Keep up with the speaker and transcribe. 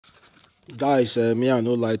Guys, me I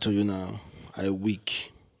no lie to you now. I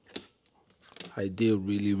weak. I did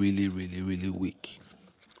really weak.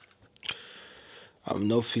 I'm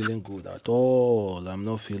not feeling good at all. I'm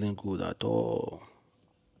not feeling good at all.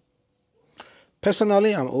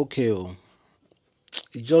 Personally, I'm okay. Oh.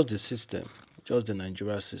 It's just the system, just the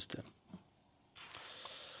Nigeria system.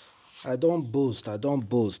 I don't boast. I don't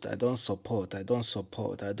boast. I don't support. I don't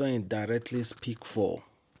support. I don't indirectly speak for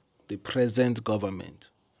the present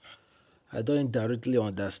government. I don't indirectly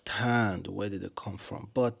understand where did they come from.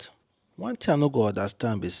 But one thing I no go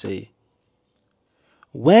understand be say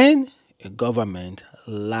when a government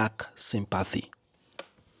lack sympathy,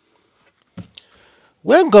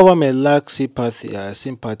 when government lacks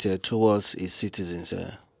sympathy towards its citizens,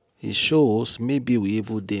 it shows maybe we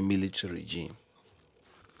able the military regime.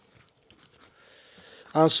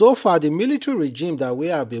 And so far, the military regime that we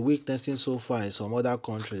have been witnessing so far in some other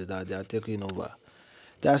countries that they are taking over,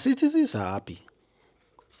 their citizens are happy.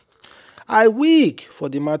 I weak for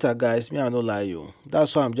the matter, guys. Me, I no lie you.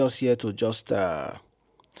 That's why I'm just here to just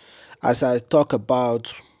as I talk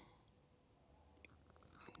about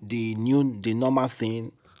the normal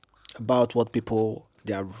thing about what people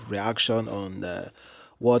their reaction on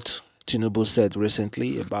what Tinubu said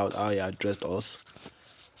recently about how he addressed us.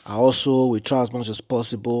 I also will try as much as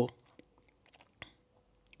possible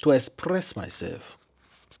to express myself.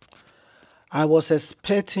 I was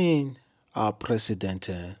expecting our president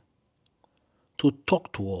to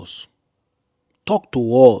talk to us. Talk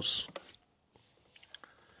to us.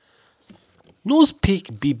 No speak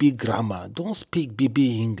BB grammar. Don't speak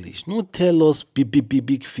BB English. No tell us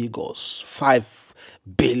big figures. 5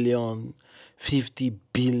 billion, 50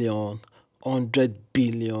 billion, 100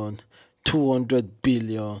 billion, 200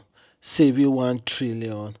 billion, saving 1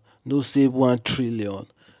 trillion, no save 1 trillion,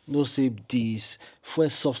 no save this, fuel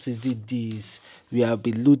subsidy this, we have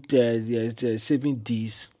been saving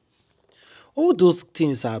this. All those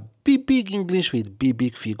things are big English with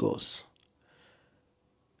big figures.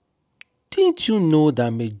 Didn't you know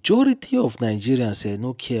that majority of Nigerians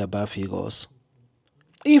no care about figures?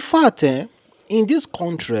 In fact, in this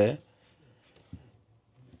country,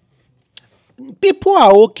 people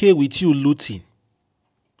are okay with you looting.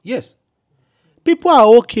 Yes. People are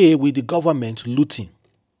okay with the government looting.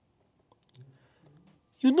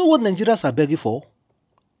 You know what Nigerians are begging for?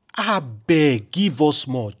 I beg, give us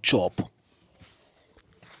more job.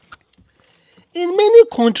 In many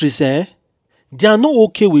countries, they are not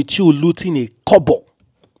okay with you looting a kobo.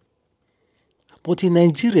 But in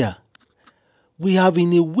Nigeria, we have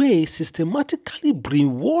in a way systematically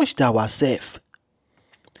brainwashed ourselves.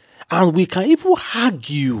 And we can even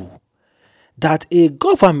argue that a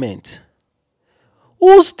government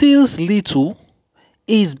who steals little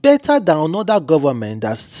is better than another government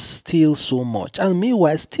that steals so much. And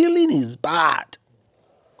meanwhile, stealing is bad.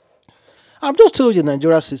 I'm just telling you the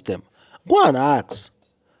Nigeria system. Go and ask.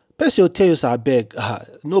 Person will tell you, I beg,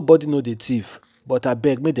 nobody know the thief. But I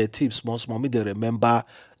beg, make the thief small, make they remember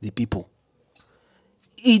the people.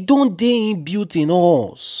 It don't dey inbuilt in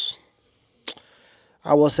us.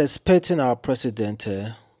 I was expecting our president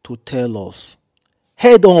to tell us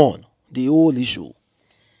head on the whole issue.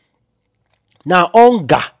 Now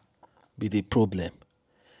hunger be the problem.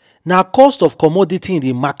 Now cost of commodity in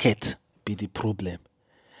the market be the problem.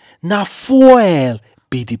 Now fuel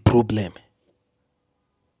be the problem.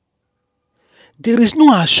 There is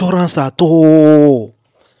no assurance at all.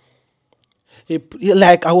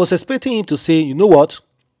 Like I was expecting him to say, you know what?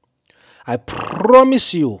 I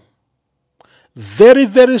promise you,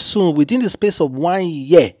 very soon, within the space of 1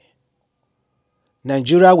 year,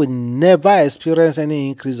 Nigeria will never experience any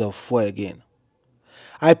increase of fuel again.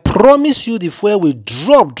 I promise you the fuel will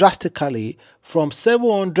drop drastically from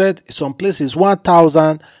 700, some places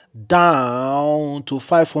 1,000 down to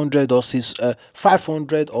 500 or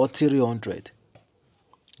 500 or 300.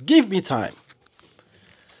 Give me time.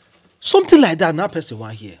 Something like that, now person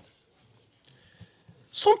want here.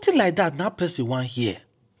 Something like that, now person want here.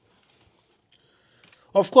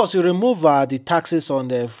 Of course, you remove the taxes on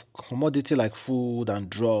the commodity like food and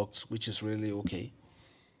drugs, which is really okay.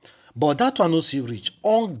 But that one no see reach.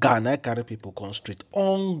 Hunger na carry people come street.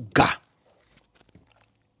 Hunger.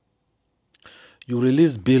 You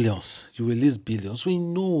release billions. We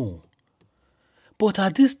know. But are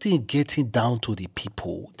these things getting down to the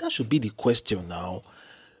people? That should be the question now.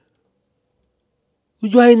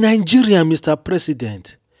 You are in Nigeria, Mr.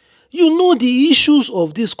 President. You know the issues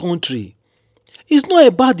of this country. It's not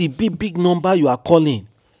about the big number you are calling.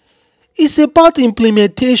 It's about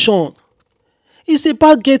implementation. It's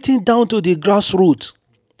about getting down to the grassroots.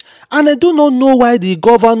 And I do not know why the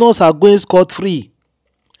governors are going scot-free.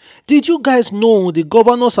 Did you guys know the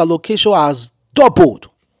governor's allocation has doubled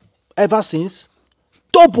ever since?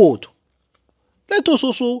 Doubled. Let us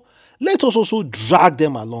also drag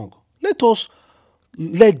them along. Let us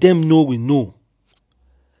let them know we know.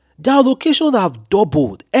 The allocation have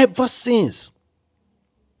doubled ever since.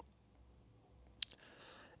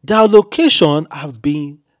 The allocation have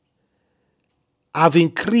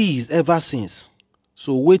increased ever since.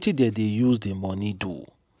 So wetin did they use the money do?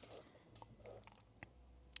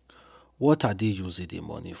 What are they using the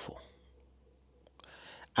money for?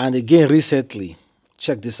 And again, recently,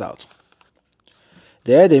 check this out.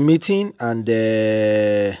 They had a meeting and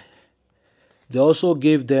they also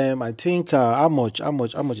gave them, I think, how much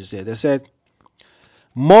is it? They said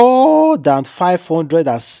more than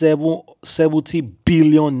 570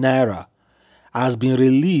 billion naira has been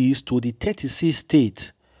released to the 36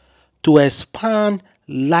 states to expand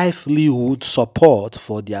livelihood support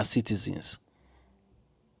for their citizens.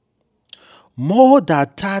 More than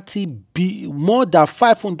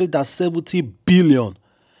 570 billion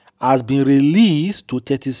has been released to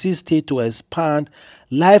 36 states to expand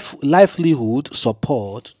livelihood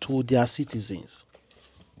support to their citizens.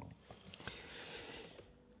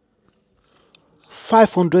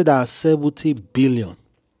 570 billion.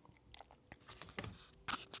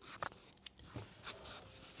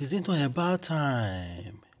 Is it not about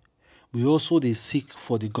time we also they seek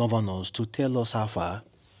for the governors to tell us how far?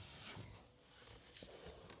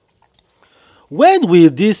 When will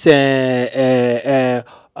this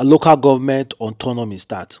local government autonomy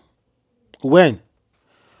start? When?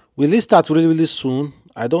 Will it start really, really soon?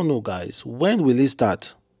 I don't know, guys. When will it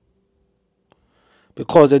start?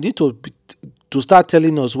 Because they need to start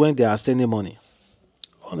telling us when they are sending money.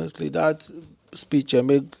 Honestly, that speech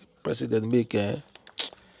President make,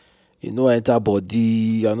 enter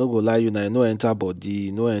body. I no go lie you now, enter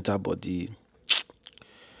body, enter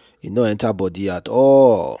body at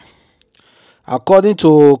all. According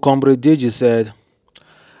to Comrade Deji said,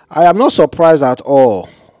 I am not surprised at all.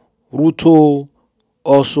 Ruto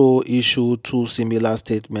also issued two similar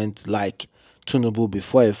statements like Tinubu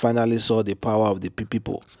before he finally saw the power of the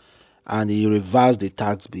people and he reversed the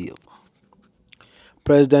tax bill.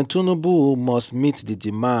 President Tinubu must meet the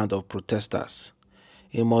demand of protesters.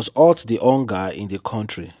 He must halt the hunger in the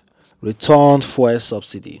country, return fuel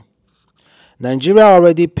subsidy. Nigeria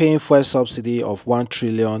already paying fuel subsidy of 1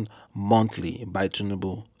 trillion monthly by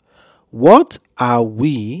Tinubu. What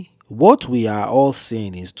we are all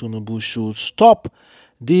saying is Tinubu should stop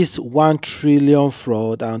this 1 trillion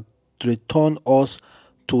fraud and return us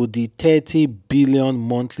to the 30 billion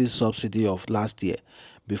monthly subsidy of last year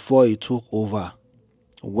before he took over,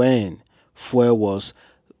 when fuel was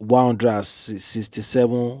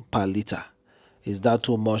 167 per liter. Is that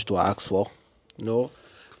too much to ask for? No.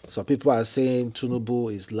 So people are saying Tinubu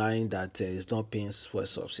is lying that he's not paying fuel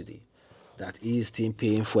subsidy, that he is still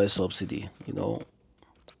paying fuel subsidy. I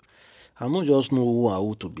don't just know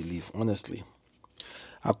who to believe, honestly.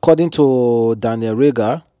 According to Daniel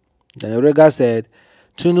Rega said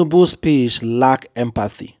Tinubu's speech lacked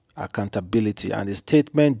empathy, accountability, and the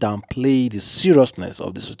statement downplayed the seriousness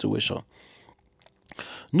of the situation.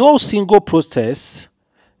 No single protest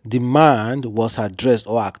demand was addressed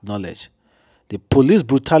or acknowledged. The police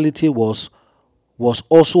brutality was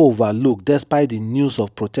also overlooked despite the news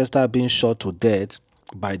of protesters being shot to death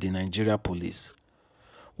by the Nigeria police.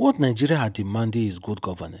 What Nigeria are demanding is good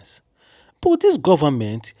governance. But this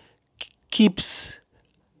government keeps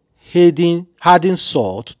adding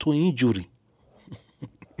salt to injury.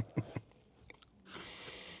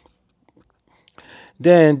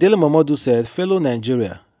 Then Dele Momodu said, fellow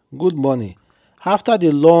Nigeria, good morning. After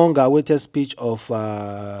the long-awaited speech of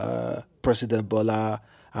President Bola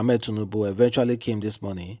Ahmed Tinubu eventually came this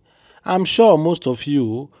morning, I'm sure most of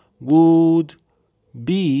you would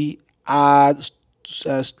be as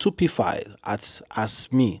stupefied as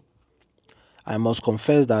me. I must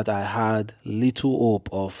confess that I had little hope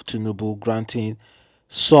of Tinubu granting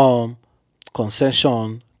some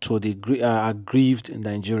concession to the aggrieved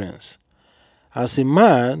Nigerians. As a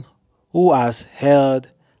man who has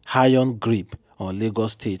held iron grip on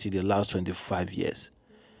Lagos State in the last 25 years,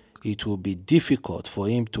 it will be difficult for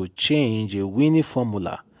him to change a winning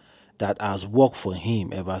formula that has worked for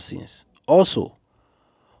him ever since. Also,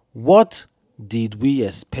 what did we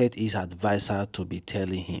expect his advisor to be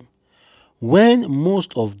telling him, when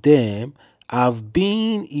most of them have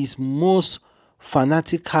been his most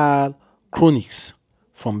fanatical cronies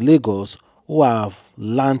from Lagos who have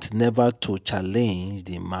learned never to challenge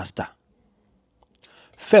the master?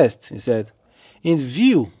 First, he said,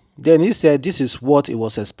 then he said this is what he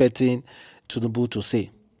was expecting Tinubu to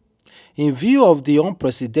say. In view of the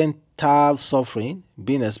unprecedented vital suffering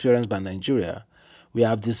being experienced by Nigeria, we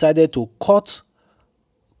have decided to cut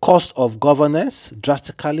cost of governance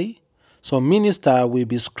drastically. Some minister will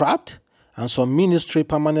be scrapped and some ministry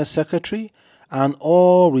permanent secretary and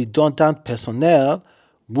all redundant personnel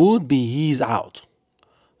would be eased out.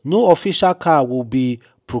 No official car will be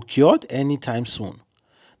procured anytime soon.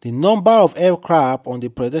 The number of aircraft on the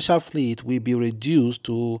presidential fleet will be reduced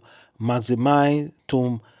to maximum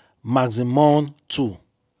 2.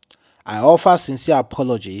 I offer sincere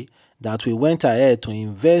apology that we went ahead to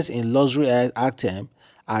invest in luxury item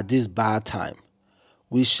at this bad time.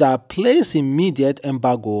 We shall place immediate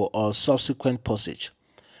embargo on subsequent purchase.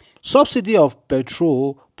 Subsidy of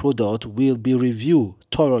petrol product will be reviewed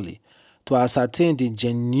thoroughly to ascertain the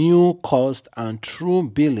genuine cost and true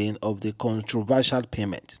billing of the controversial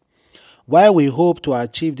payment. While we hope to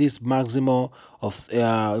achieve this maximum of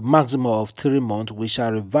 3 months, we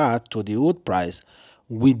shall revert to the old price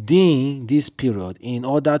within this period in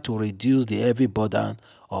order to reduce the heavy burden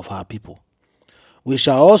of our people. We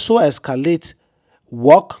shall also escalate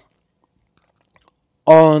work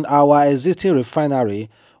on our existing refinery,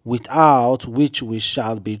 without which we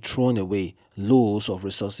shall be thrown away loads of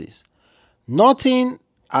resources. Nothing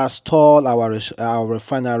has stalled our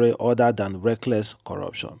refinery other than reckless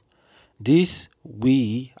corruption. This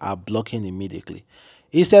we are blocking immediately.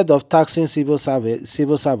 Instead of taxing civil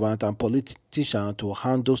servant and politicians to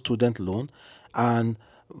handle student loan and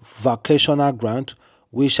vocational grant,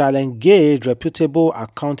 we shall engage reputable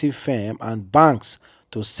accounting firm and banks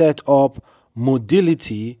to set up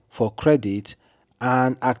modality for credit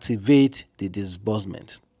and activate the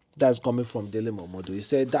disbursement. That's coming from Dele Momodu. He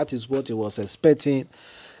said that is what he was expecting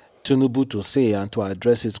Tinubu to say and to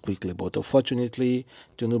address it quickly, but unfortunately,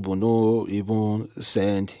 Tinubu no even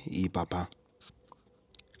send papa.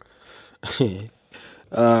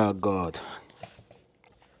 Oh God.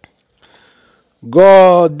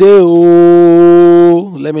 God,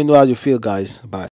 let me know how you feel, guys. Bye.